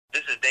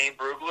Dane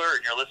Brugler,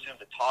 and you're listening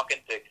to Talking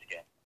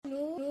Pigskin.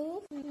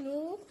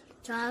 No,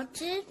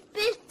 Talking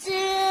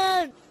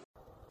Pigskin.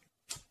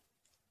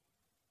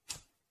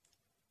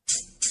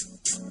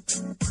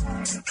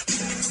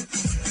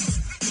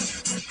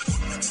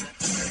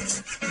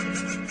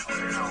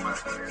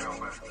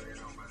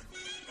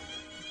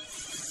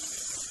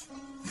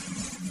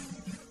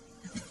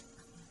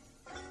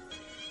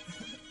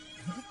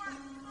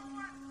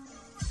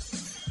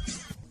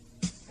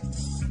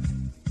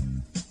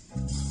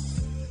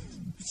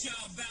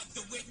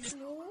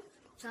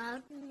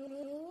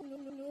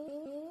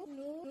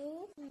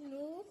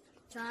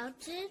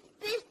 Talking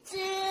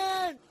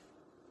Pigskin.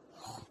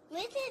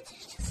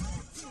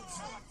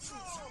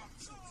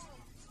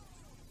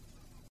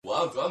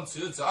 Welcome to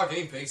the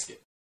Talking Pigskin.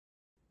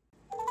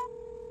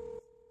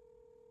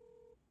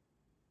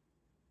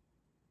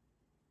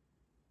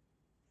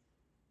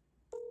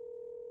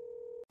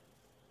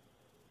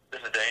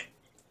 This is Dane.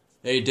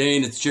 Hey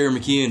Dane, it's Jerry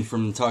McKeon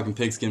from the Talking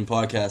Pigskin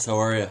podcast. How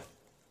are you?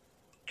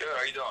 Good,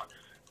 how you doing?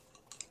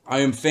 I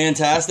am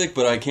fantastic,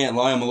 but I can't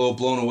lie, I'm a little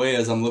blown away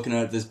as I'm looking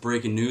at this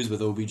breaking news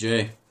with OBJ.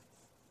 As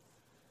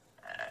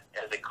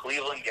a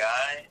Cleveland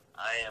guy,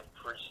 I am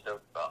pretty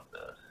stoked about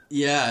this.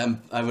 Yeah,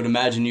 I would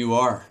imagine you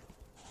are.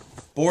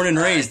 Born and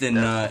raised in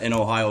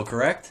Ohio,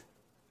 correct?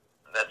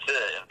 That's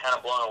it. I'm kind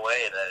of blown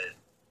away that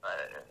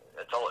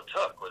that's all it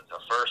took was the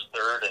first,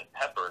 third, and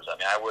Peppers. I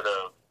mean, I would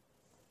have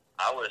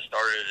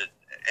started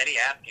any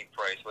asking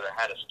price would have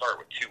had to start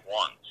with 2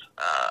 ones.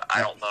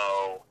 I don't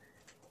know.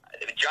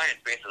 The Giants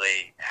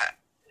basically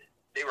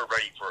they were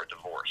ready for a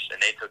divorce,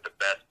 and they took the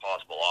best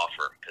possible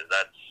offer because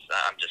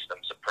I'm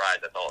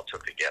surprised that's all it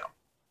took to get them.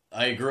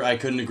 I agree. I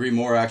couldn't agree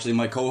more. Actually,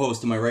 my co-host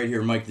to my right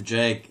here, Mike the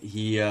Jag,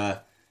 he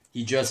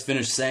just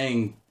finished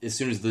saying as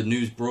soon as the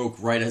news broke,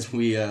 right as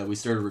we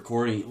started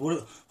recording,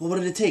 what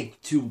did it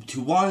take? Two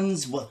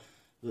ones? What,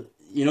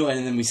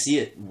 and then we see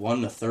it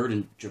 1, 1/3,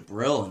 and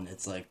Jabril, and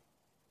it's like,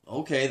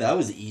 okay, that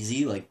was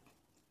easy. Like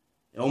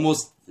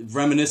almost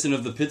reminiscent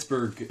of the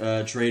Pittsburgh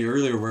trade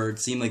earlier, where it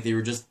seemed like they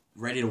were just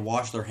ready to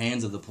wash their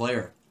hands of the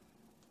player.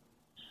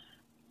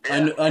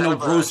 Yeah, I know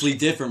grossly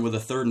different with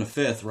a 3rd and a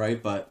 5th,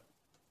 right? But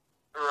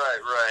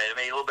right. I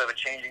mean, a little bit of a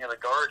changing of the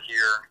guard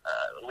here,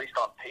 at least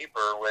on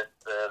paper, with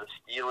the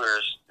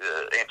Steelers.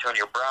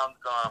 Antonio Brown's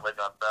gone,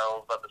 Le'Veon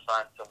Bell's about to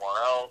sign somewhere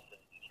else, and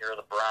here are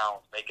the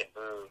Browns making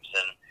moves.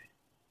 And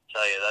I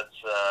tell you, that's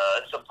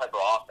some type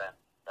of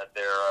offense that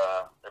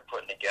they're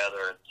putting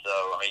together. And so,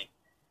 I mean,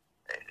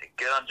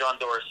 good on John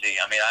Dorsey.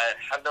 I mean,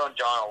 I've known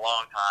John a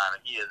long time,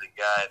 and he is a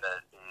guy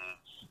that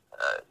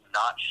is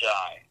not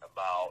shy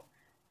about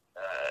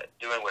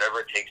doing whatever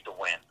it takes to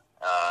win.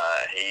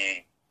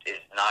 He is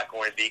not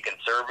going to be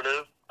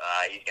conservative.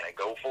 He's going to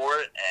go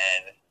for it,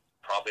 and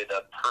probably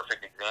the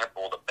perfect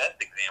example, the best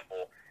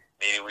example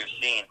maybe we've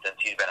seen since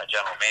he's been a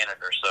general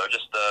manager. So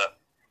just a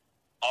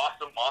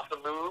awesome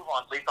move,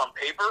 at least on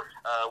paper.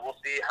 We'll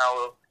see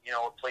how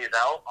it plays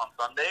out on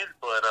Sundays,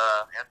 but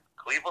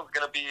Cleveland's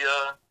going to be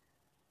a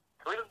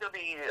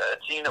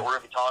team that we're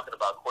going to be talking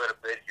about quite a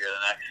bit here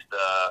the next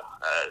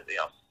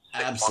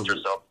 6 months or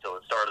so until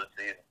the start of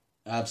the season.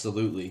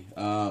 Absolutely.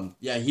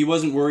 He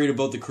wasn't worried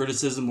about the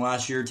criticism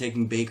last year,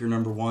 taking Baker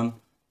number 1.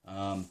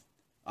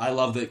 I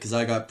loved it because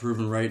I got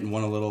proven right and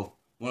won a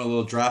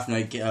little draft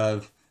night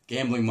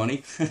gambling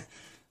money. There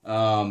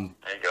you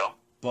go.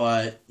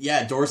 But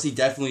yeah, Dorsey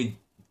definitely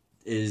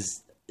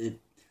is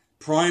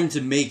primed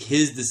to make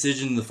his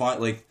decision,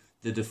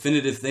 the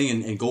definitive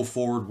thing, and go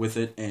forward with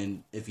it.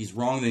 And if he's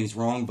wrong, then he's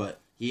wrong.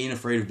 But he ain't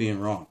afraid of being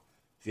wrong,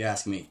 if you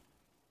ask me.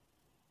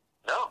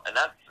 No, and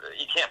that's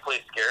you can't play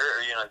scared,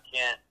 or you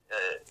can't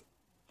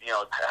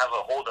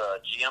hold a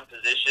GM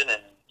position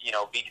and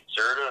be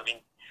conservative. I mean,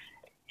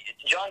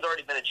 John's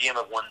already been a GM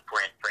of one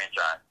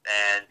franchise,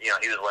 and he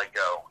was let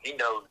go. He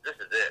knows this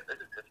is it. This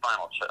is his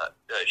final shot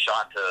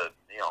to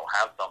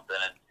have something,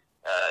 and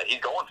he's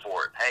going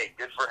for it. Hey,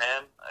 good for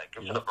him.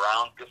 Good for the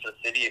Browns. Good for the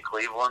city of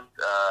Cleveland.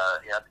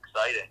 That's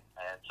exciting.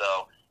 And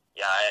so,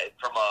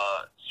 from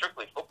a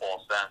strictly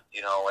football sense,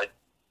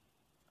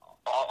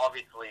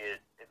 obviously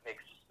it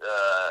makes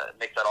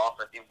that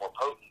offense even more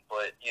potent.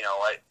 But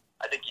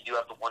I think you do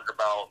have to wonder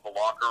about the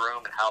locker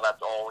room and how that's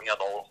all, the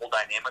whole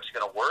dynamic's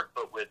going to work.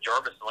 But with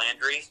Jarvis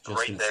Landry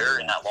right there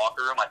in that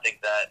locker room, I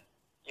think that,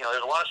 there's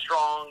a lot of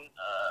strong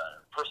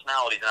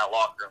personalities in that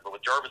locker room. But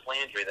with Jarvis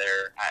Landry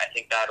there, I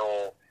think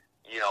that'll,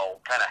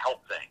 kind of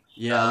help things.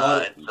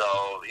 Yeah, and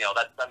so,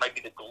 that might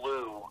be the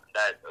glue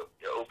that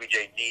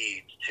OBJ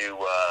needs to,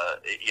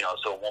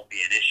 so it won't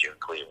be an issue in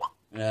Cleveland.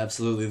 Yeah,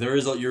 absolutely. There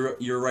is.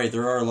 You're right.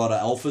 There are a lot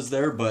of alphas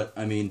there, but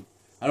I mean,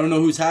 I don't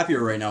know who's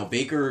happier right now,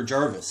 Baker or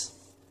Jarvis.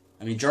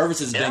 I mean, Jarvis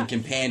has been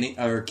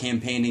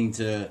campaigning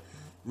to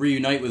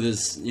reunite with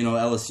his,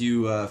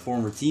 LSU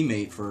former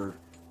teammate for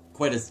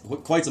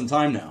quite some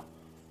time now.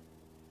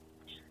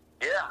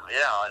 Yeah,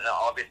 and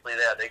obviously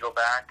they go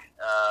back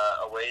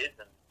a ways,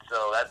 and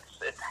so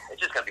it's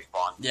just gonna be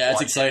fun. Yeah,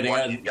 it's exciting.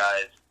 These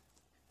guys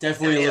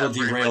definitely a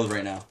little derailed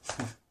right now.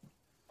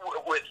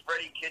 with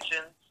Freddie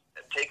Kitchens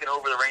taken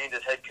over the reins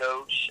as head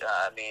coach.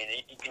 I mean,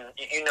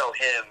 you know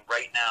him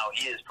right now.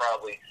 He is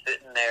probably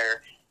sitting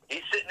there.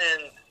 He's sitting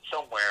in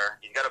somewhere.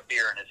 He's got a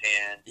beer in his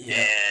hand,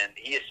 and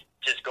he is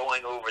just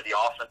going over the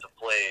offensive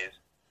plays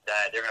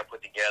that they're going to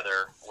put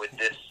together with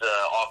this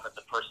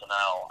offensive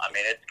personnel. I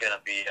mean, it's going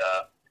to be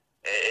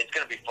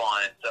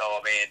fun. So,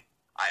 I mean,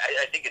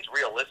 I think it's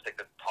realistic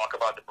to talk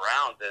about the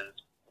Browns as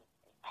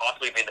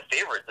possibly being the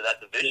favorites of that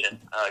division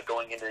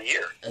going into the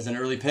year. As an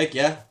early pick,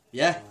 yeah.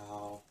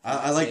 Wow.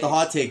 I like the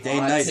hot take,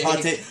 Dane. Nice.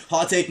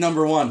 Hot take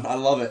number 1. I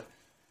love it.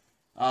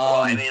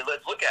 Well, I mean,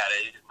 let's look at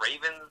it.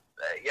 Ravens,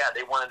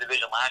 they won the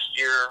division last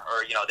year,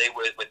 or, they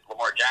with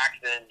Lamar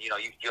Jackson,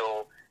 you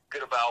feel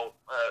good about,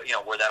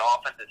 where that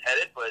offense is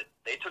headed, but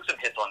they took some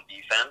hits on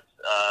defense.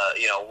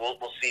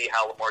 We'll see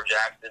how Lamar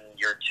Jackson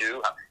year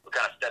 2, what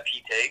kind of step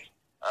he takes.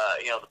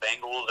 The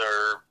Bengals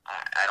are,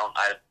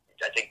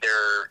 I think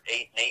they're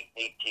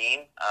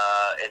 8-18,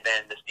 and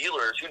then the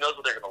Steelers, who knows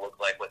what they're going to look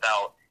like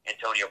without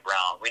Antonio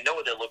Brown. We know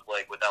what they look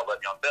like without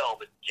Le'Veon Bell,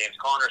 but James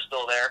Conner's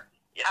still there.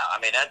 Yeah, I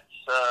mean, that's,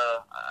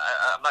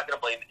 I'm not going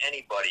to blame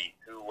anybody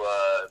who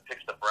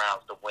picks the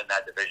Browns to win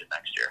that division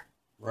next year.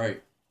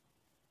 Right.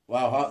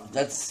 Wow,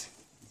 that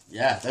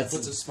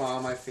puts a smile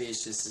on my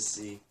face just to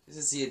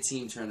see a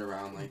team turn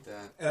around like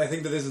that. And I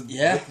think that this is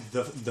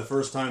the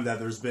first time that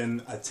there's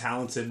been a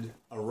talented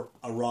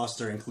a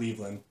roster in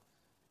Cleveland,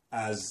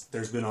 as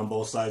there's been on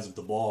both sides of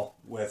the ball,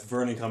 with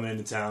Vernon coming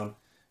into town.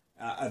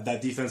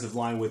 That defensive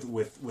line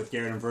with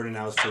Garrett and Vernon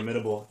now is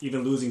formidable.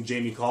 Even losing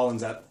Jamie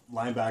Collins at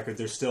linebacker,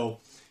 there's still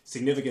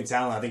significant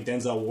talent. I think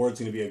Denzel Ward's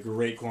going to be a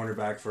great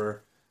cornerback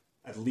for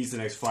at least the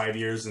next 5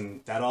 years,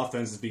 and that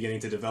offense is beginning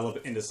to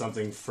develop into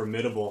something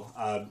formidable.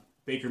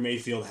 Baker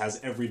Mayfield has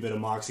every bit of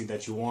moxie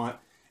that you want,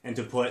 and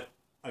to put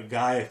a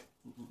guy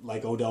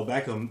like Odell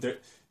Beckham,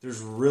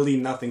 there's really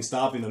nothing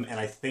stopping them, and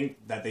I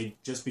think that they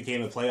just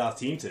became a playoff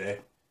team today.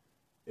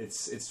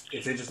 It's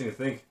interesting to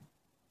think.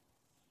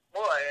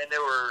 Well, and they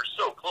were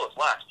so close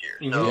last year.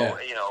 So,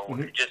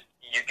 just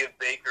you give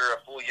Baker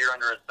a full year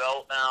under his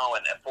belt now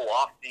and a full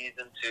off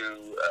season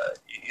to,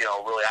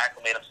 really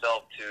acclimate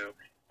himself to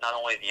not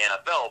only the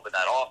NFL, but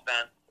that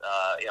offense.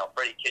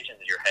 Freddie Kitchens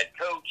is your head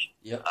coach.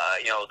 Yep.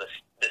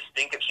 The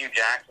stink of Hugh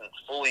Jackson's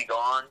fully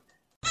gone.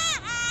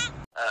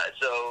 It's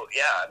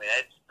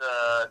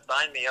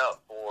sign me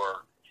up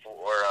for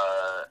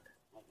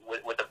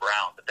with the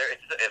Browns.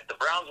 If the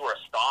Browns were a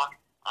stock,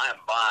 I am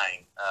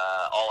buying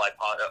all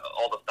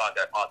the stock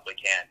that I possibly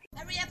can.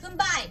 Hurry up and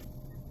buy.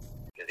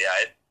 Because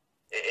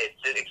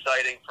it's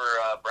exciting for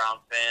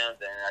Browns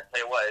fans, and I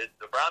tell you what,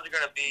 the Browns are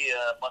going to be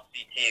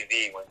must-see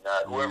TV when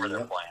whoever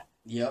they're playing.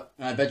 Yep,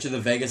 and I bet you the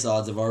Vegas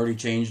odds have already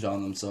changed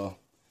on them. So.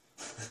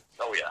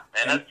 Oh yeah,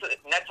 and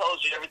that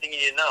tells you everything you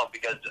need to know,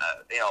 because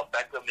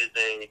Beckham is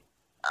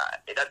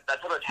that's the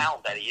type of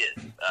talent that he is.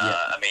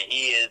 I mean,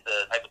 he is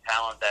the type of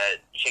talent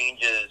that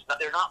changes.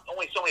 There are not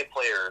only so many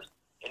players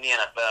in the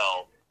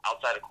NFL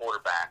outside of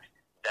quarterbacks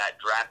that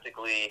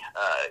drastically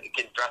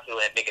can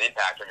drastically make an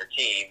impact on your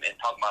team. And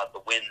talking about the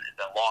wins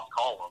and loss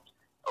columns,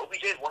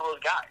 OBJ is one of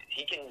those guys.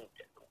 He can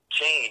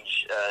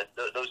change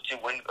those two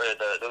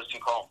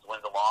columns,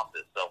 wins and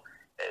losses. So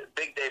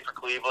big day for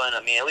Cleveland.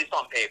 I mean, at least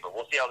on paper.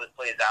 We'll see how this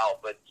plays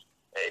out. But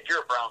if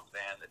you're a Browns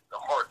fan, it's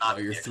hard not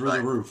to be excited. Through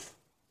the roof.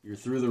 You're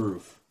through the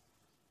roof.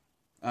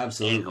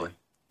 Absolutely. Easily.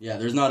 Yeah,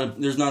 there's not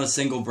a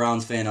single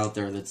Browns fan out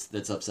there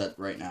that's upset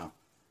right now.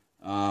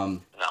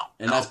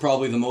 That's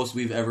probably the most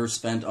we've ever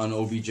spent on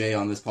OBJ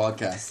on this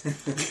podcast.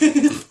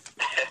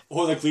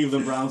 Or the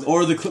Cleveland Browns.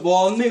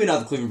 Maybe not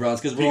the Cleveland Browns,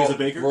 because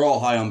we're all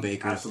high on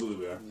Baker.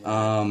 Absolutely we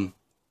are.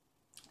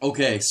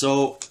 Okay,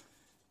 so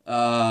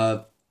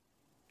that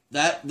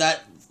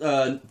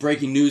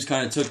breaking news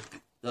kind of took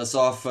us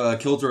off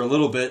kilter a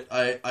little bit.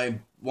 I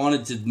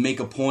wanted to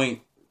make a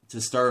point to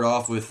start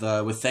off with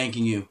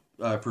thanking you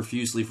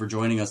profusely for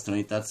joining us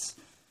tonight. That's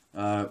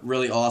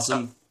really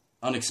awesome,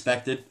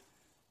 unexpected.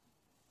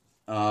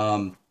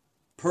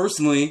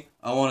 Personally,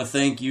 I want to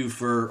thank you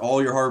for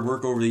all your hard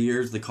work over the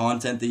years, the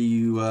content that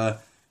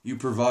you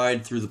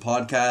provide through the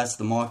podcast,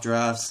 the mock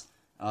drafts,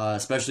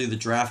 especially the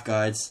draft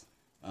guides.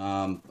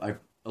 I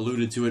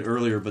alluded to it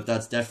earlier, but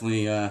that's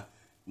definitely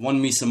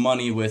won me some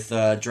money with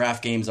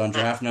draft games on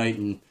draft night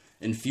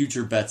and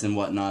future bets and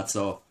whatnot.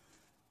 So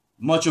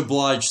much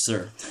obliged,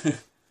 sir. I'm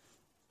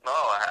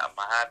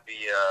happy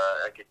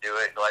I could do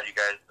it. Glad you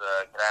guys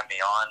could have me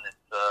on. It's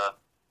the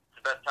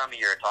best time of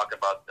year talking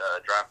about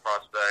draft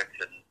prospects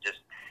and just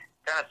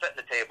kind of setting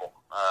the table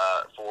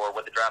for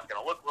what the draft's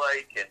going to look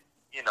like. And,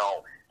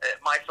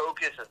 my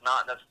focus is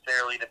not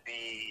necessarily to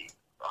be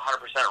 100%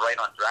 right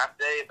on draft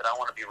day, but I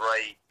want to be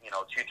right,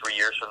 2-3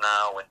 years from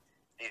now when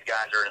these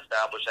guys are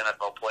established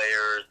NFL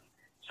players.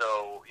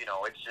 So,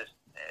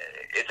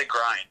 it's a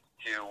grind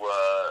to,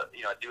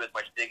 do as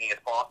much digging as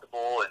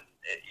possible. And,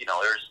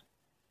 there's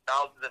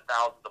thousands and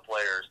thousands of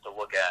players to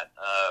look at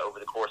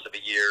over the course of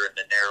a year, and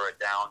then narrow it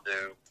down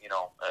to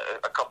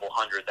a couple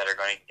hundred that are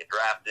going to get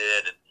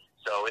drafted. And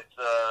so it's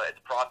a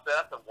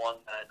process, and one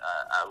that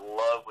I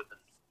love with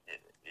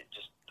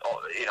just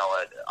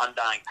an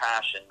undying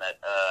passion that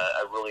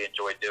I really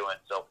enjoy doing.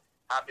 So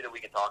happy that we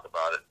can talk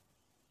about it.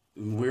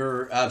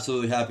 We're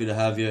absolutely happy to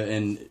have you,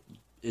 and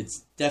it's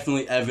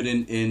definitely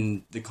evident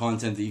in the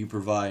content that you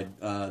provide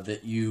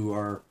that you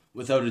are,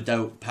 without a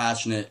doubt,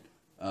 passionate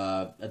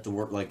at the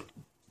work. Like,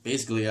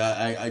 basically,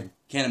 I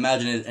can't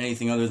imagine it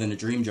anything other than a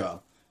dream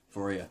job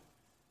for you.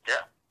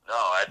 Yeah, no,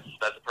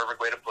 that's a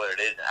perfect way to put it.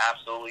 It is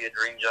absolutely a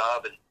dream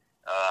job, and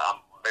I'm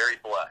very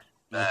blessed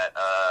that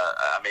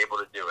I'm able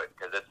to do it,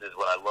 because this is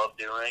what I love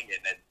doing,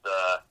 and it's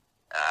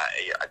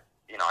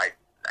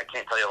I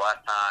can't tell you the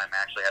last time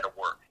I actually had to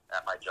work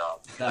at my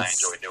job. I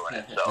enjoy doing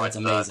it, so it's a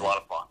lot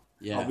of fun.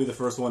 Yeah. I'll be the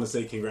first one to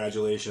say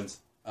congratulations.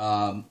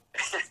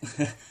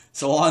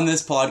 So on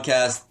this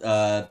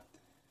podcast,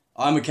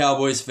 I'm a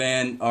Cowboys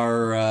fan.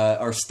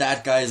 Our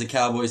stat guy is a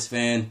Cowboys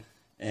fan,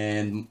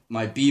 and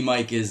my B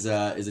Mike is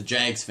a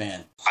Jags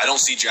fan. I don't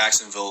see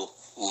Jacksonville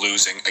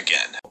losing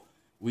again.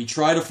 We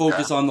try to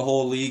focus on the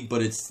whole league,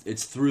 but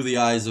it's through the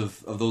eyes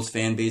of those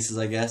fan bases,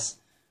 I guess.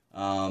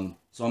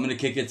 So I'm going to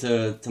kick it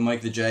to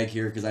Mike the Jag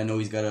here, because I know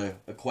he's got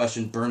a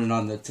question burning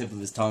on the tip of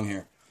his tongue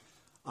here.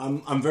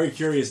 I'm very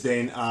curious,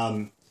 Dane.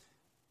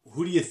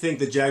 Who do you think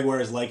the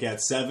Jaguars like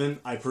at 7?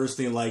 I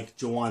personally like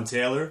Jawaan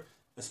Taylor,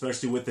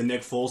 especially with the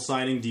Nick Foles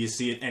signing. Do you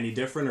see it any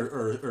different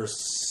or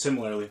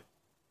similarly?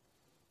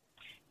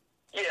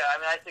 Yeah,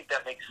 I think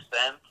that makes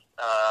sense.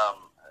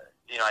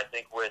 I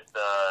think with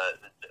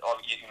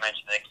you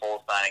mentioned Nick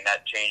Foles signing,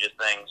 that changes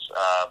things.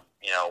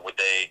 Would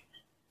they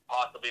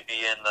possibly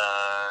be in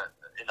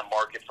the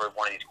market for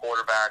one of these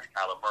quarterbacks,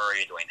 Kyler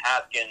Murray, Dwayne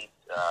Haskins?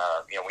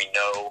 We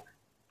know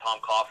Tom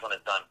Coughlin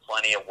has done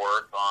plenty of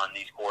work on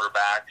these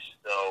quarterbacks,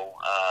 so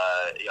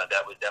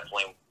that was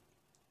definitely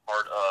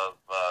part of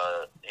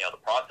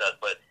the process.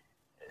 But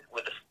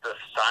with the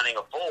signing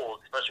of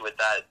Foles, especially with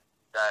that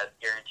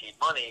guaranteed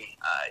money,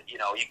 you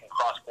can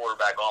cross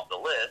quarterback off the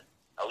list,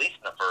 at least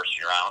in the first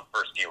few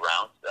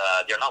rounds.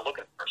 They're not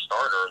looking for a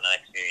starter in the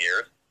next few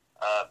years.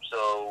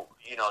 So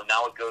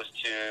now it goes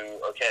to,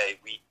 okay,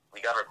 we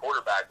got our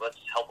quarterback,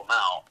 let's help him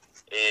out.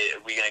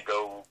 Are we going to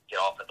go get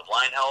offensive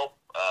line help?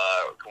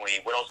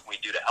 What else can we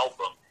do to help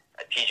him?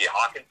 TJ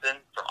Hawkinson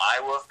from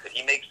Iowa, could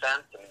he make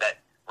sense? That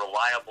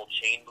reliable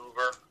chain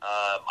mover.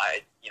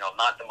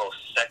 Not the most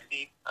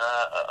sexy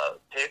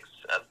picks,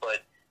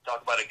 but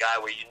talk about a guy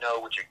where you know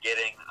what you're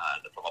getting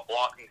from a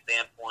blocking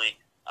standpoint.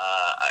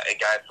 A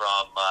guy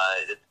from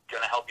that's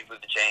going to help you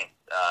move the chains.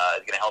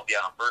 Is going to help you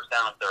out on first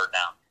down and third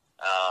down.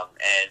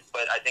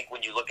 But I think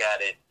when you look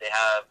at it, they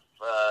have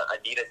a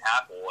needed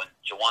tackle, and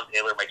Jawaan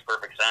Taylor makes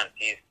perfect sense.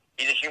 He's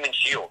a human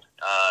shield.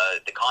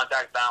 The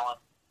contact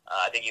balance,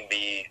 I think he can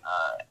be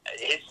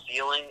his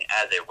ceiling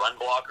as a run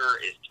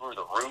blocker is through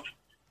the roof.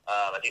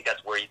 I think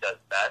that's where he does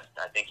best.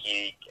 I think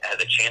he has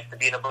a chance to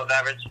be an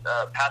above-average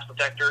pass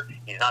protector.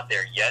 He's not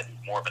there yet.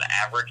 He's more of an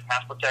average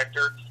pass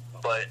protector.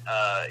 But,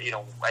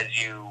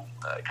 as you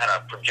kind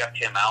of project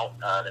him out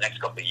the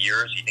next couple of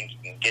years, you think he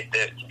can get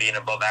to be an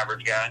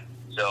above-average guy.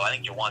 So I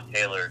think Jawaan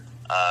Taylor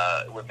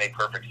would make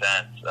perfect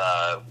sense,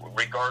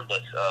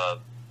 regardless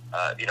of,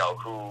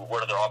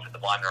 what other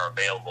offensive linemen are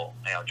available.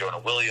 Jonah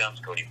Williams,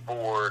 Cody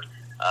Ford,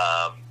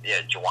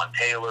 Jawaan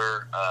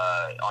Taylor,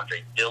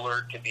 Andre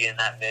Dillard could be in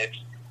that mix.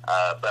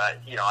 But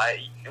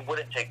it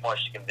wouldn't take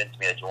much to convince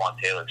me that Jawaan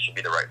Taylor should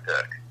be the right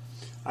pick.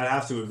 I'd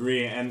have to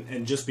agree,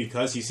 and just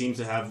because he seems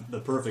to have the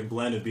perfect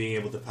blend of being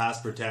able to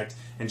pass protect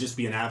and just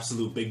be an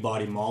absolute big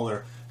body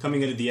mauler,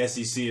 coming into the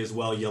SEC as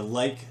well, you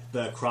like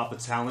the crop of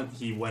talent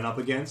he went up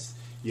against.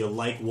 You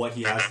like what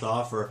he has to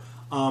offer.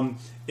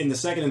 In the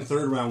second and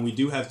third round, we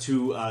do have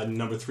two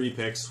number 3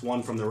 picks,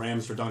 one from the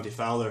Rams for Dante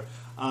Fowler.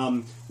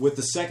 With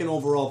the second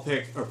overall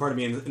pick,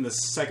 in the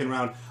second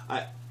round,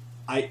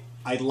 I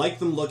like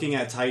them looking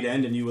at tight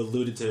end, and you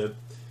alluded to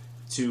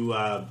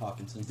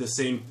Hawkinson. The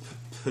same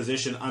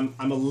position.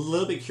 I'm a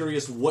little bit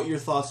curious what your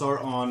thoughts are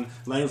on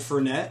Leonard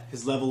Fournette,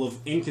 his level of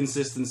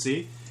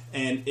inconsistency,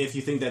 and if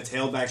you think that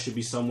tailback should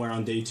be somewhere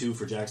on day 2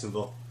 for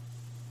Jacksonville.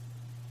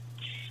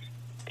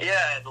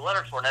 Yeah, the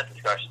Leonard Fournette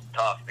discussion is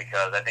tough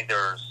because I think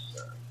there's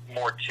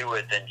more to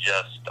it than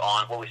just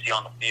on what we see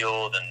on the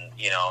field, and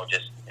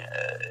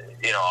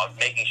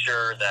making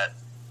sure that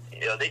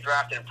they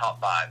drafted him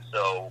top 5,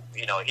 so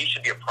he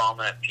should be a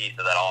prominent piece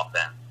of that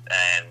offense.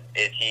 And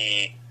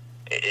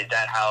is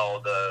that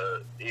how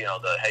the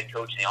head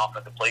coach and the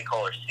offensive play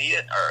caller see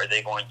it, or are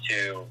they going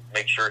to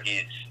make sure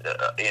he's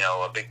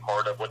a big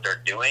part of what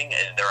they're doing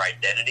and their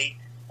identity?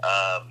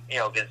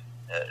 Because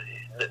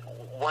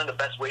one of the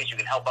best ways you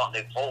can help out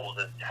Nick Foles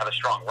is to have a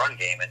strong run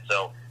game, and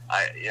so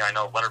I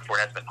know Leonard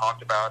Fournette's been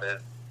talked about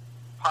as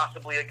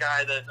possibly a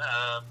guy that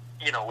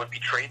would be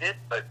traded,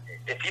 but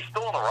if he's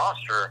still on the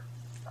roster,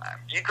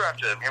 you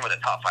drafted him with a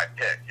top 5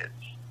 pick.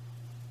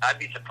 I'd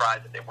be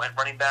surprised if they went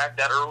running back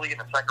that early in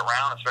the second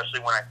round, especially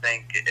when I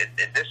think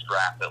in this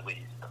draft at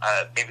least,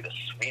 maybe the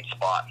sweet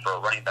spot for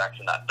running backs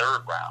in that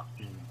third round.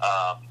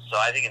 So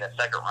I think in the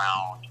second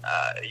round,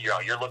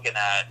 you're looking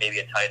at maybe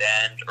a tight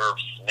end, Irv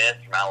Smith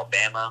from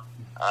Alabama.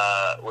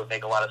 would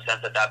make a lot of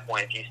sense at that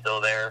point if he's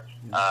still there.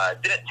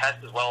 Didn't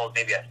test as well as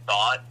maybe I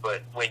thought,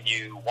 but when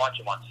you watch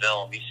him on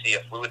film, you see a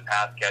fluid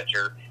pass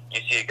catcher.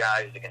 You see a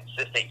guy who's a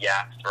consistent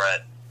yak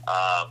threat,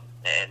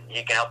 and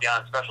he can help you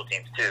out on special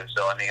teams too.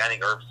 So, I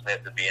think Irv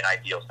Smith would be an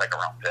ideal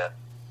second-round pick.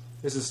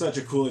 This is such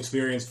a cool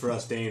experience for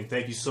us, Dane.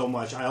 Thank you so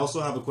much. I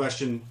also have a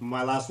question,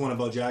 my last one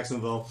about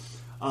Jacksonville.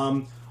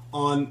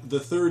 On the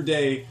third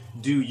day,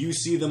 do you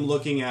see them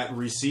looking at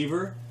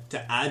receiver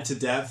to add to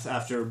depth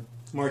after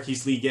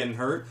Marquise Lee getting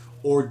hurt?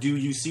 Or do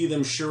you see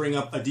them shoring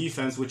up a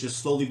defense which is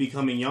slowly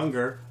becoming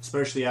younger,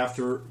 especially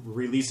after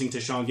releasing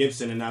Tashawn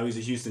Gibson and now he's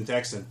a Houston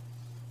Texan?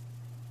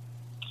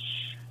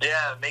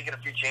 Yeah, making a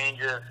few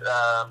changes.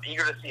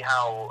 Eager to see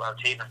how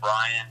Taven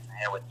Bryan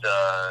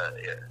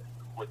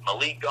with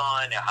Malik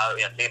gone, how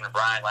Taven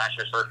Bryan, last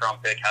year's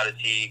first-round pick, how does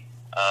he,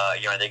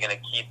 are they going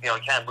to keep, he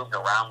kind of moving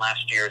around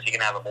last year. Is he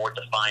going to have a more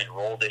defined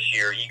role this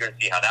year? Eager to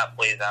see how that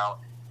plays out.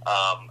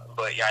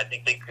 But, yeah, I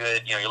think they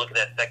could, you look at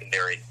that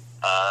secondary.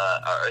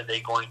 Are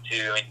they going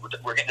to,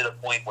 we're getting to the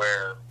point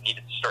where we need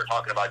to start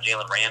talking about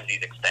Jalen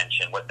Ramsey's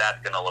extension, what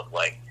that's going to look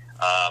like.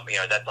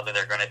 That's something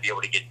they're going to be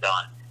able to get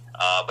done.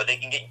 But they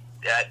can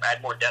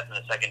add more depth in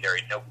the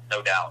secondary,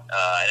 no doubt.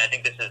 And I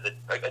think this is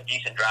a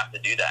decent draft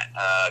to do that.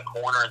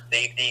 Corner and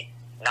safety,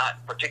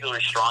 not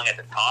particularly strong at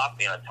the top,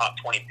 top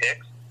 20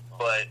 picks.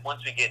 But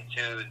once we get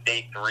to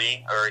day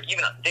 3, or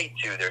even on day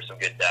 2, there's some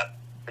good depth.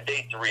 But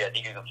day 3, I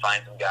think you can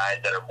find some guys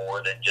that are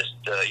more than just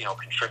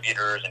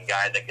contributors and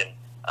guys that can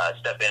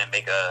step in and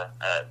make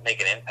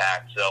an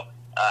impact. So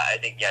I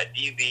think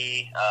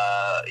DB,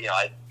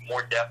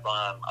 more depth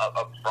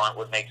up front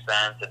would make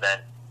sense. And then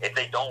if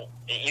they don't,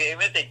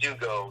 even if they do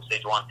go, say,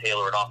 Juwan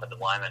Taylor at offensive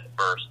lineman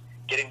first,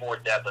 getting more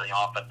depth on the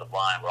offensive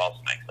line would also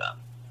make sense.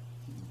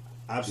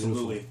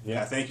 Absolutely. Beautiful.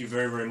 Yeah, thank you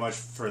very, very much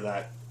for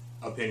that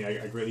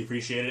opinion. I greatly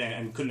appreciate it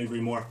and couldn't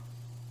agree more.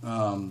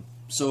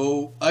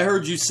 So I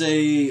heard you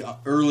say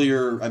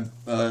earlier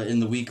in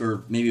the week,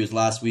 or maybe it was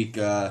last week,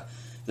 the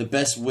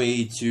best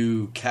way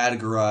to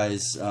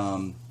categorize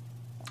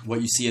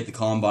what you see at the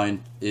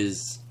Combine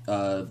is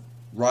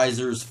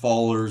risers,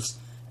 fallers,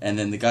 and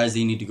then the guys that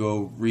you need to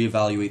go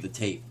reevaluate the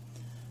tape.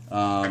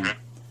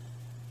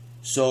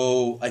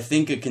 So I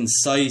think a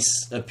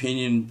concise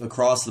opinion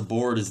across the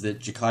board is that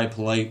Ja'Kai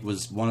Polite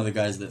was one of the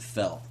guys that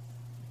fell.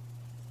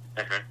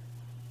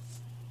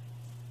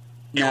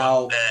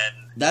 Now,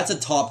 that's a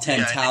top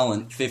 10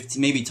 talent,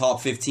 15, maybe top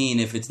 15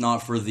 if it's not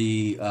for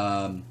the,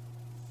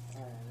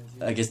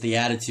 the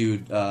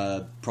attitude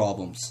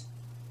problems.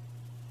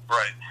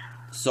 Right.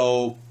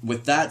 So,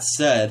 with that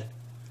said,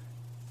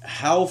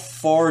 how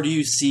far do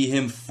you see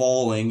him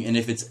falling? And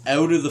if it's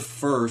out of the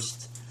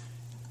first,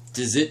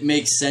 does it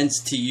make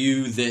sense to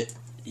you that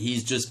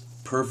he's just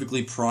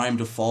perfectly primed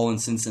to fall in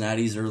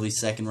Cincinnati's early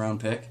second-round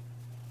pick?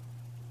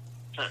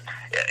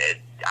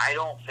 I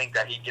don't think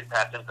that he'd get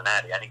past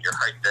Cincinnati. I think you're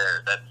right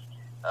there. That's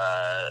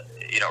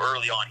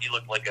early on he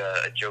looked like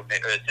a Joe.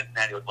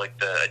 Cincinnati looked like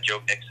a Joe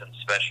Mixon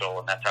special,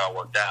 and that's how it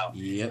worked out.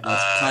 Yep,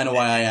 that's kind of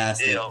why I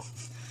asked it.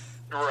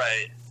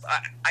 Right.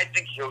 I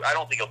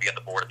don't think he'll be at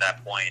the board at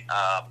that point.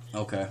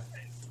 Okay.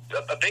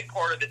 A big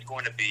part of it's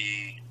going to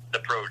be the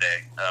pro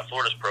day,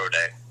 Florida's pro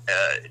day.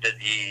 Does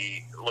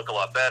he look a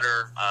lot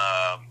better?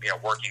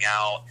 Working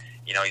out.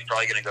 He's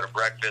probably going to go to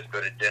breakfast,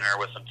 go to dinner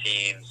with some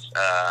teams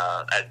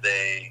as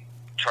they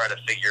try to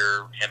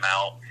figure him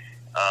out.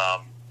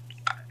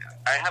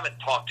 I haven't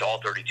talked to all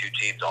 32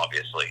 teams,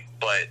 obviously,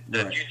 but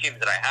the few teams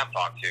that I have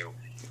talked to,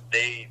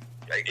 it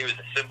was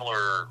a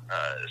similar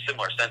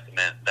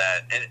sentiment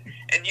that,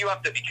 and you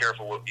have to be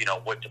careful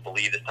what to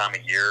believe this time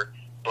of year.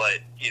 But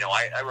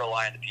I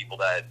rely on the people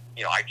that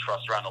I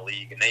trust around the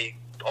league, and they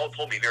all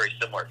told me very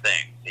similar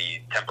things.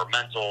 He's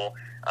temperamental.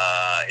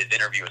 His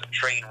interview was a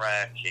train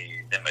wreck.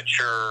 He's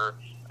immature.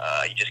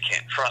 You just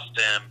can't trust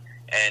him.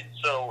 And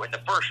so in the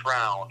first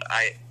round,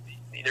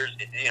 we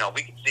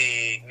could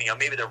see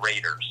maybe the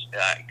Raiders.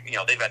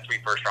 They've had 3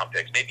 first-round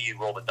picks. Maybe you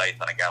roll the dice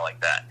on a guy like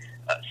that.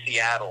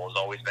 Seattle has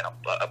always been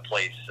a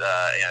place.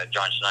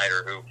 John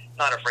Schneider, who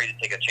not afraid to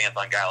take a chance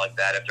on a guy like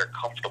that if they're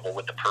comfortable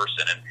with the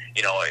person, and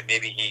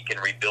maybe he can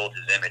rebuild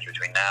his image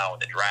between now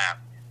and the draft.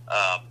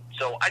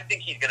 So I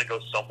think he's going to go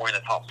somewhere in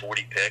the top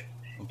 40 pick.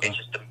 Okay. It's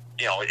just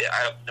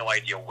I have no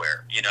idea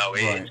where.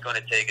 It's going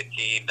to take a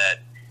team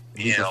that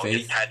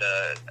just had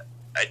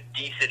a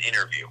decent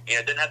interview.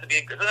 It doesn't have to be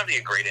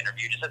a great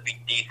interview. It just has to be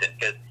decent,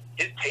 because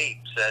his tape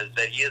says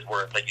that he is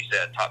worth, like you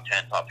said, top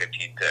 10, top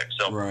 15 pick.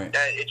 So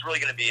it's really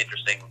going to be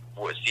interesting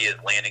to see his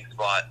landing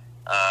spot.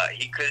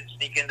 He could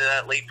sneak into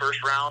that late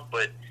first round,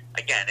 but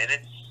again, and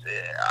it's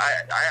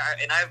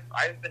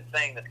I've been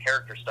saying this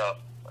character stuff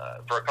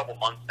for a couple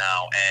months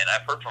now, and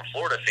I've heard from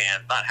Florida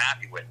fans not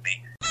happy with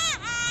me,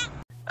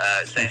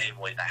 saying he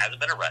hasn't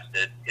been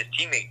arrested. His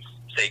teammates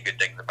say good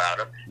things about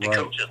him. The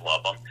coaches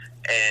love him.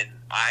 And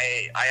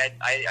I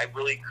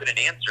really couldn't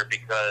answer,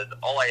 because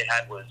all I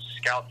had was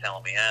scouts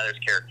telling me, there's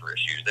character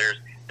issues.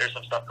 There's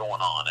some stuff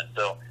going on. And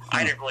so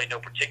I didn't really know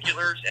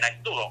particulars, and I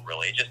still don't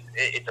really.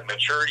 It's a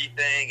maturity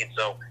thing. And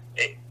so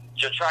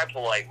Jachai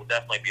Polite will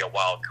definitely be a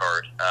wild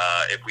card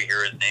if we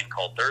hear his name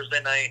called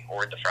Thursday night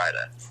or into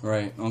Friday.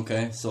 Right.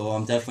 Okay. So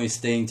I'm definitely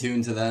staying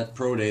tuned to that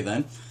pro day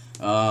then.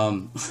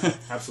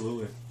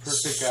 Absolutely.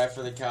 Perfect guy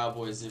for the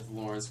Cowboys if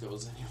Lawrence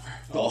goes anywhere.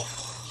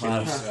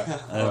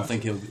 I don't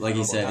think he'll. Like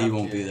he said, he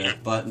won't be there.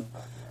 But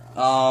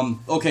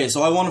okay.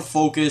 So I want to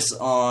focus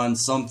on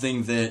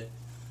something that.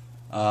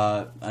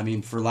 I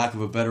mean, for lack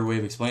of a better way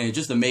of explaining it,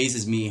 just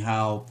amazes me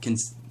how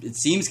it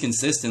seems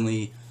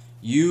consistently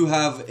you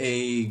have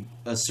a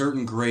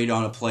certain grade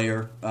on a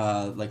player.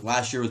 Like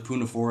last year with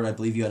Poona Ford, I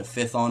believe you had a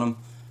 5th on him.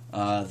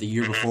 The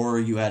year before,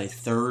 you had a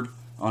 3rd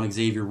on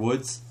Xavier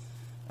Woods.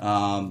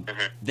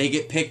 They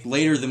get picked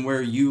later than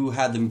where you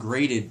had them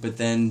graded, but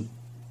then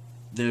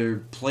their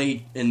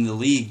play in the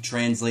league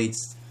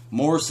translates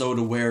more so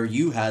to where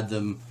you had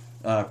them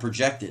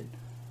projected.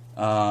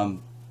 How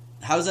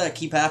does that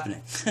keep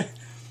happening?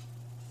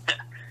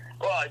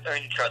 Well, I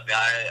mean, trust me,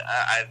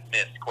 I've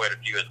missed quite a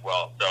few as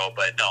well. So,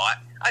 but no,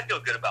 I feel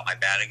good about my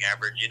batting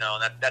average. You know,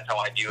 and that's how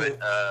I view it.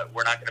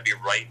 We're not going to be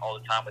right all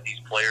the time with these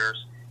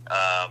players,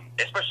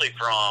 especially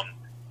from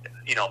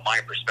my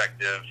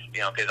perspective.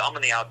 You know, because I'm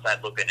on the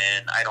outside looking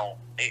in. I don't,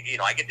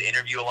 I get to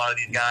interview a lot of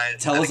these guys.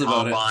 Tell us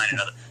about it. And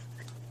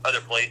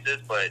other places,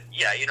 but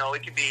yeah,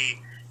 it could be.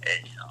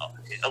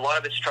 A lot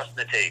of it's trusting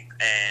the tape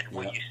and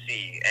what you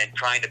see, and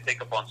trying to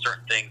pick up on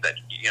certain things that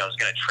is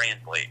going to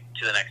translate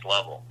to the next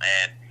level.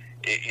 And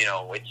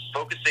it's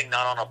focusing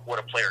not on what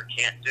a player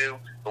can't do,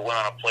 but what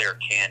a player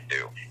can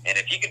do. And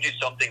if he can do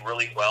something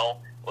really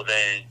well,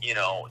 then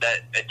that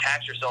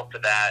attach yourself to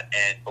that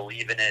and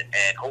believe in it,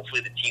 and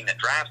hopefully the team that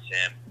drafts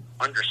him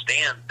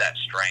understands that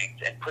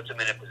strength and puts him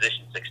in a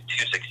position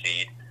to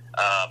succeed.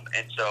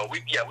 And so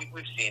we've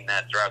seen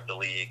that throughout the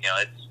league.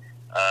 It's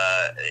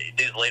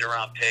these later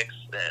round picks,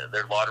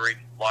 they're lottery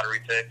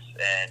picks,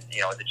 and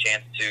it's a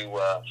chance to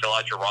fill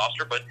out your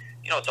roster. But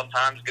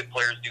sometimes good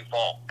players do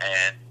fall,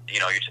 and you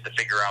just have to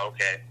figure out,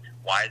 okay,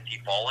 why is he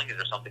falling? Is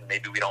there something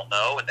maybe we don't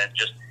know? And then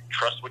just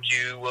trust what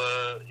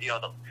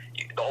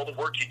all the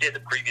work you did the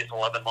previous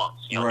 11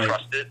 months. Right.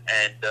 Trust it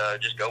and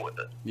just go with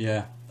it.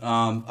 Yeah,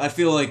 I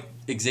feel like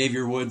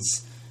Xavier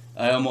Woods.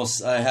 I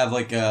have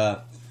like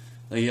a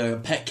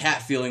pet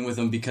cat feeling with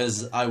him,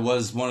 because I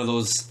was one of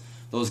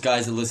those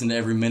guys that listened to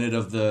every minute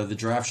of the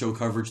draft show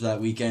coverage that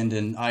weekend,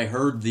 and I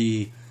heard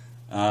the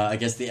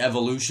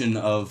evolution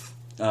of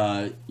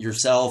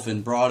yourself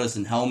and Broadus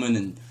and Hellman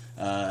and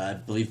I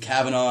believe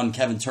Kavanaugh and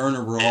Kevin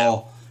Turner were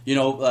all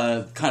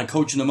kind of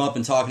coaching them up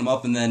and talking them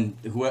up, and then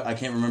I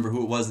can't remember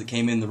who it was that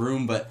came in the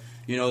room, but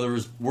there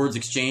was words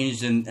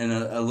exchanged and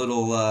a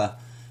little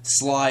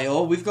sly,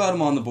 oh, we've got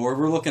him on the board,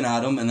 we're looking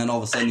at him, and then all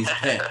of a sudden he's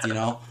picked.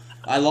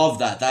 I love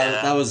that.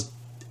 That was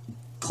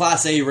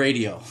Class A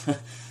radio.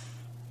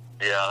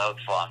 Yeah, that was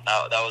fun.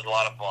 That was a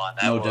lot of fun.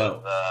 No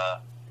doubt.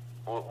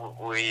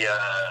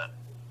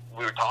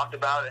 We were talking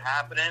about it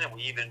happening, and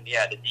we even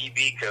the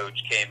DB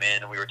coach came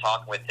in, and we were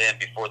talking with him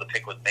before the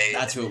pick was made.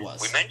 That's who it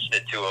was. We mentioned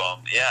it to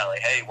him. Yeah, like,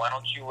 hey, why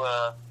don't you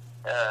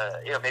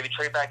maybe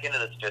trade back into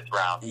this 5th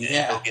round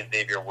and go get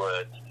Xavier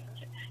Woods?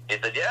 He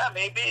said, yeah,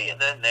 maybe, and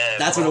then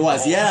that's what it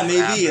was. Yeah,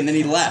 maybe, and then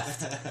he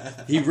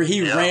left. He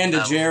ran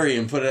to Jerry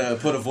and put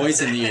a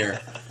voice in the ear.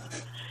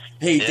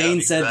 Hey,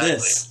 Dane said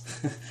this.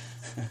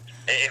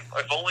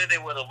 If only they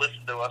would have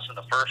listened to us in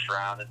the 1st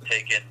round and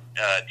taken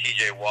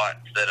T.J. Watt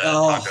instead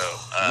of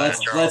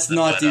Taco. Let's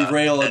not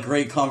derail a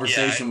great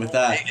conversation with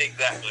that.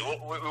 Exactly.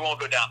 We won't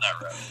go down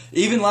that road.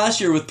 Even last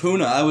year with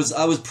Poona, I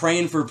was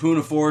praying for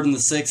Poona Ford in the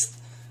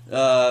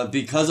 6th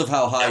because of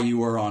how high you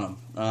were on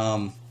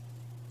him.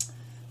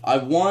 I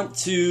want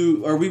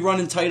to... Are we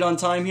running tight on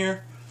time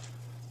here?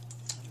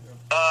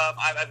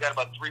 I've got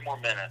about 3 more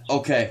minutes.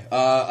 Okay,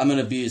 I'm going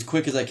to be as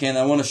quick as I can.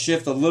 I want to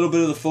shift a little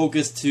bit of the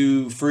focus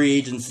to free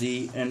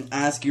agency and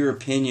ask your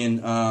opinion.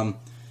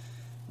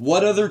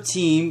 What other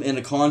team in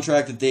a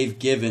contract that they've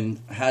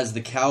given has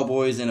the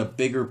Cowboys in a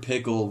bigger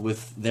pickle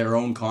with their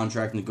own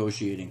contract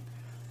negotiating?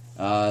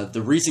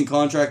 The recent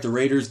contract, the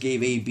Raiders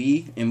gave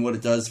AB and what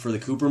it does for the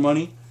Cooper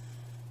money.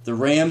 The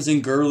Rams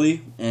and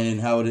Gurley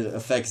and how it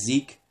affects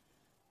Zeke.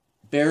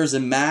 Bears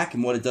and Mack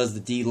and what it does to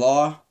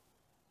D-Law.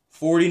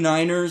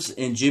 49ers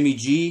and Jimmy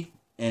G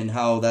and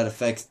how that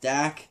affects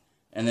Dak.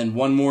 And then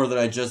one more that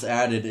I just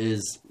added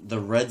is the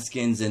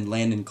Redskins and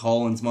Landon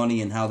Collins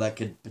money and how that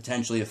could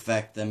potentially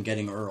affect them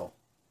getting Earl.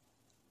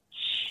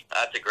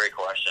 That's a great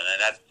question.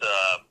 And that's,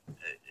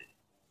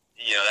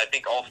 I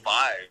think all 5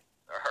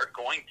 are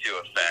going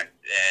to affect.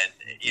 And,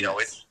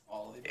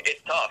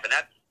 it's tough. And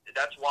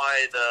that's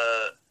why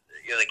the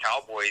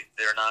Cowboys,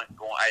 they're not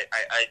going,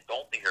 I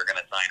don't think they're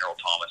going to sign Earl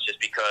Thomas just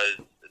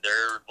because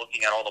they're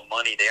looking at all the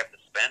money they have to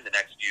spend the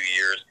next few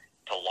years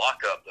to lock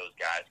up those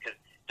guys, because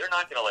they're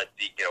not going to let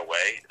Zeke get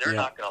away. They're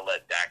not going to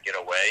let Dak get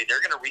away. They're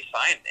going to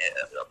re-sign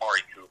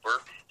Amari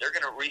Cooper. They're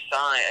going to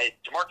re-sign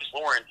Demarcus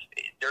Lawrence.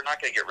 They're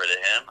not going to get rid of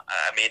him.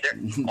 I mean,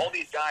 all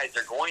these guys,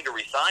 they're going to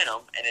re-sign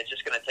them, and it's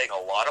just going to take a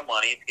lot of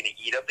money. It's going to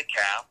eat up the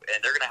cap, and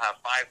they're going to have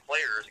 5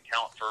 players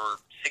account for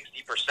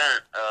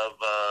 60%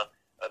 of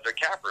their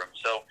cap room.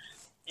 So,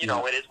 you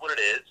know, it is what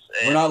it is.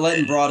 We're not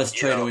letting Broadus you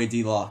trade know, away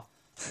D-Law.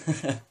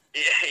 Yeah.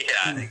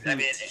 I mean,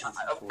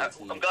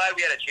 I'm glad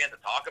we had a chance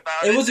to talk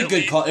about it. It was a at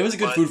good least, call. It was a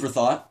good but- food for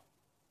thought.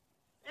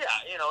 Yeah,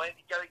 you know, and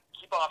you got to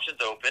keep options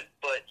open,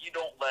 but you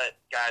don't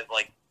let guys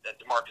like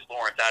DeMarcus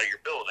Lawrence out of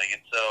your building.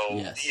 And so,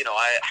 Yes. you know,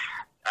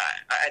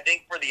 I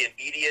think for the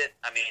immediate,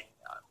 I mean,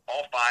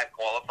 all five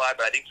qualify,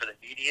 but I think for the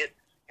immediate,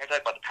 you're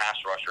talking about the pass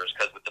rushers,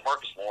 because with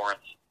DeMarcus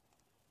Lawrence,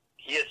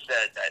 he has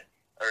said that,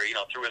 or, you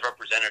know, through his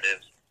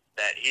representatives,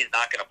 that he's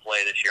not going to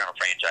play this year on a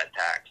franchise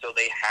tag. So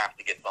they have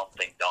to get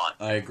something done.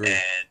 I agree.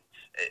 And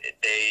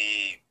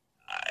they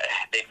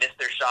missed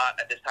their shot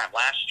at this time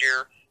last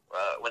year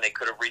when they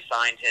could have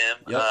re-signed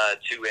him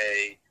to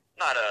a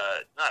not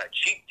a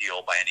cheap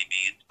deal by any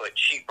means, but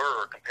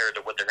cheaper compared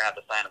to what they're going to have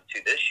to sign him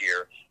to this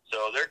year.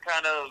 So they're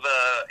kind of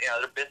you know,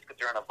 their biscuits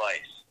are in a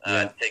vice.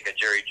 To take a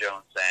Jerry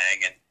Jones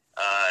saying, and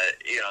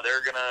you know,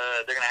 they're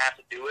gonna have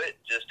to do it.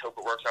 Just hope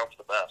it works out for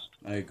the best.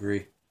 I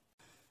agree.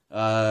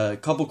 A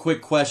couple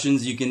quick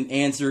questions. You can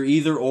answer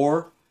either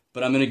or,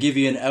 but I'm going to give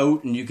you an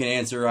out, and you can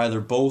answer either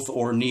both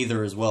or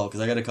neither as well,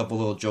 because I got a couple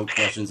little joke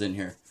questions in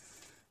here.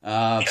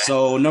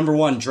 So, number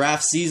one,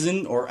 draft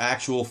season or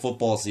actual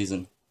football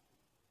season?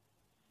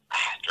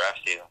 Draft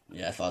season.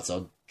 Yeah, I thought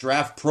so.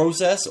 Draft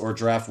process or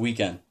draft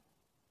weekend?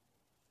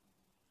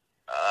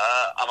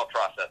 I'm a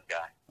process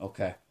guy.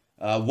 Okay.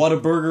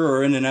 Whataburger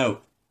or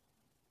In-N-Out?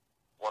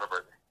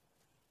 Whataburger.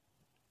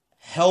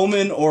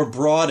 Hellman or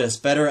Broadus,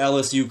 better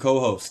LSU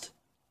co-host?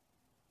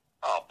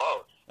 Oh,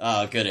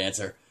 both. Good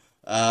answer.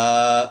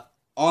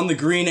 On the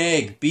green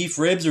egg, beef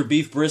ribs or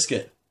beef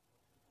brisket?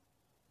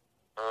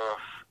 Oh,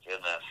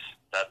 goodness.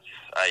 That's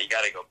you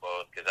got to go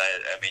both, because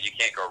I mean, you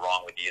can't go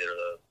wrong with either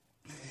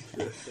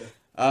of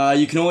those.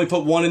 You can only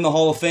put one in the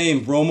Hall of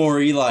Fame, Romo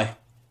or Eli?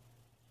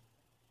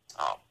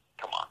 Oh,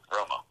 come on,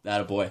 Romo.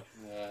 Attaboy.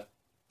 Yeah.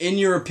 In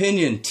your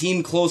opinion,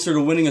 team closer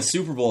to winning a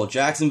Super Bowl,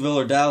 Jacksonville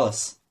or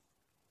Dallas?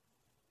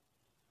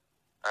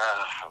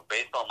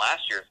 Based on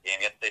last year's game,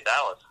 you have to say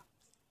Dallas.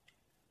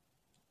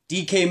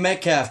 DK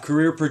Metcalf,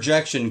 career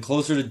projection,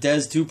 closer to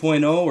Dez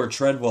 2.0 or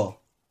Treadwell?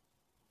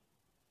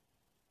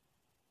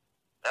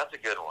 That's a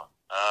good one.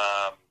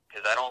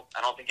 Because I don't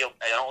think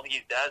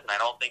he's Dez, and I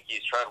don't think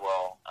he's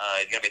Treadwell.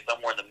 He's going to be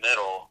somewhere in the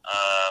middle.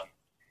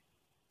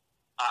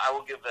 I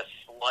will give a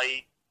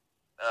slight.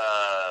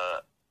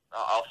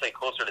 I'll say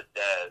closer to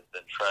Dez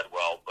than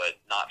Treadwell, but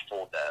not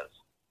full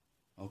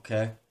Dez.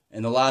 Okay.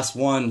 And the last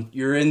one,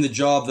 you're in the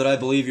job that I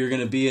believe you're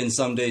going to be in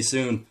someday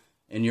soon,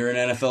 and you're an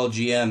NFL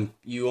GM.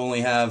 You only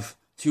have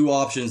two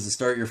options to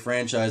start your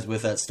franchise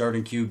with at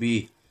starting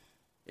QB.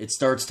 It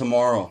starts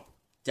tomorrow.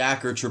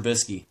 Dak or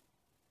Trubisky?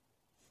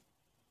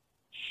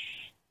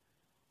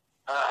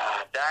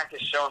 Dak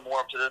has shown more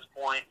up to this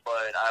point, but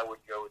I would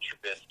go with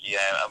Trubisky.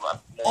 I'm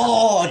more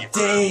Oh, of a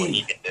believer in what dang.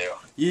 he can do.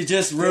 You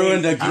just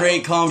ruined a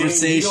great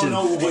conversation. You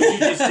don't know what you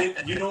just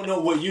did. You don't know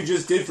what you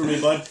just did for me,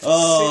 bud.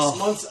 Oh. 6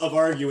 months of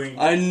arguing.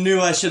 I knew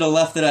I should have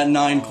left it at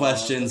 9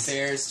 questions. The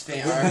Bears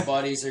our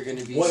buddies are going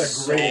to be What a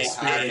so great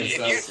happy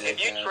experience. about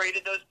If you that.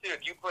 traded those two,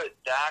 if you put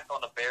Dak on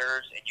the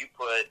Bears and you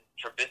put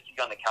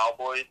Trubisky on the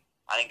Cowboys,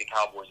 I think the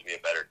Cowboys would be a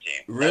better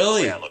team.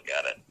 Really? That's the way I look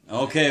at it.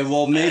 Okay,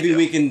 well maybe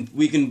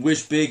we can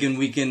wish big and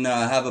we can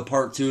have a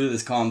part 2 to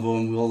this combo,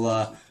 and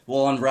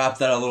we'll unwrap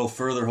that a little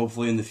further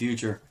hopefully in the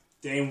future.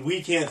 Dane,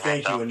 we can't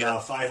thank you Sounds good.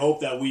 enough. I hope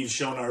that we've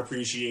shown our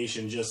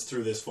appreciation just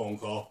through this phone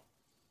call.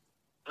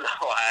 No,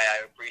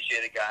 I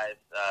appreciate it, guys.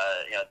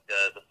 You know,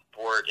 the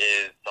support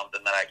is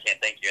something that I can't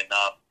thank you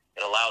enough.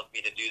 It allows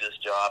me to do this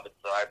job, and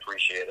so I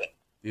appreciate it.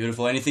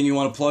 Beautiful. Anything you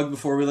want to plug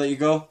before we let you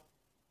go?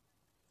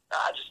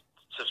 Just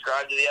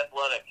subscribe to The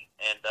Athletic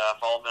and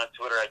follow me on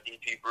Twitter at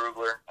DP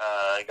Brugler.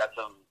 I got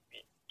some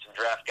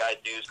draft guide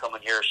news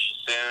coming here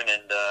soon,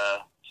 and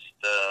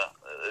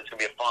it's going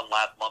to be a fun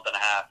last month and a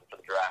half for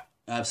the draft.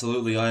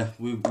 Absolutely.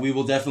 We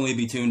will definitely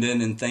be tuned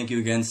in, and thank you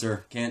again,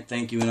 sir. Can't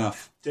thank you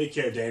enough. Take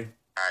care, Dane.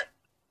 All right.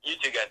 You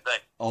too, guys.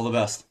 Thanks. All the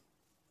best.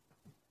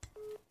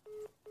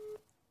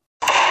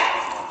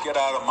 Get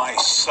out of my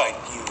sight,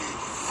 you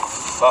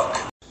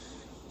fuck.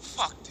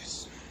 Fuck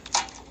this.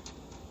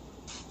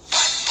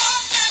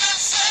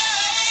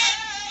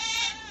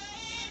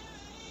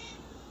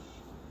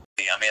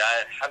 I mean,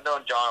 I've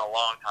known John a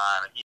long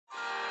time. And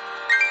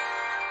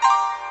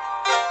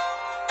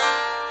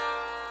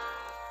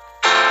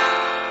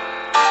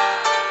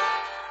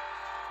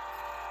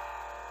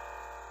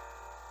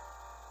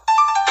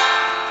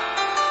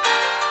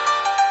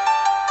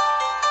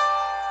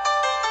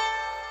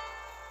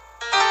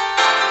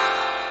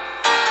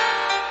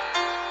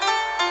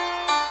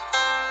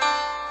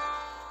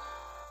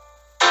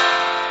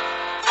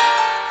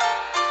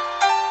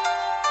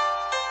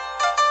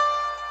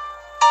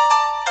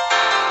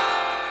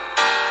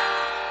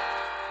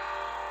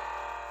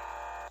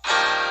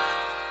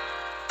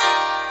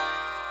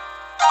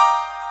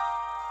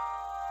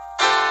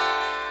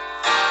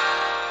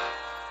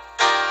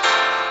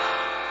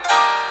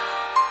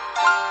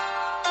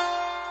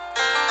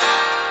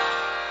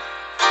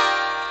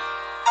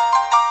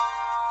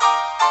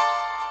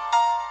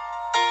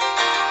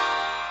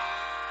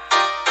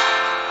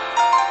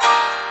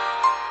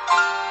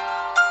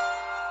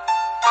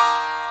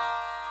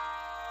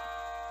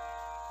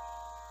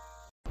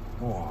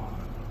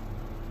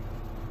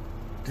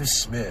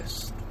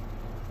Dismissed.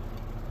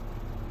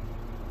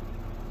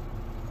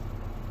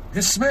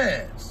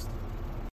 Dismissed.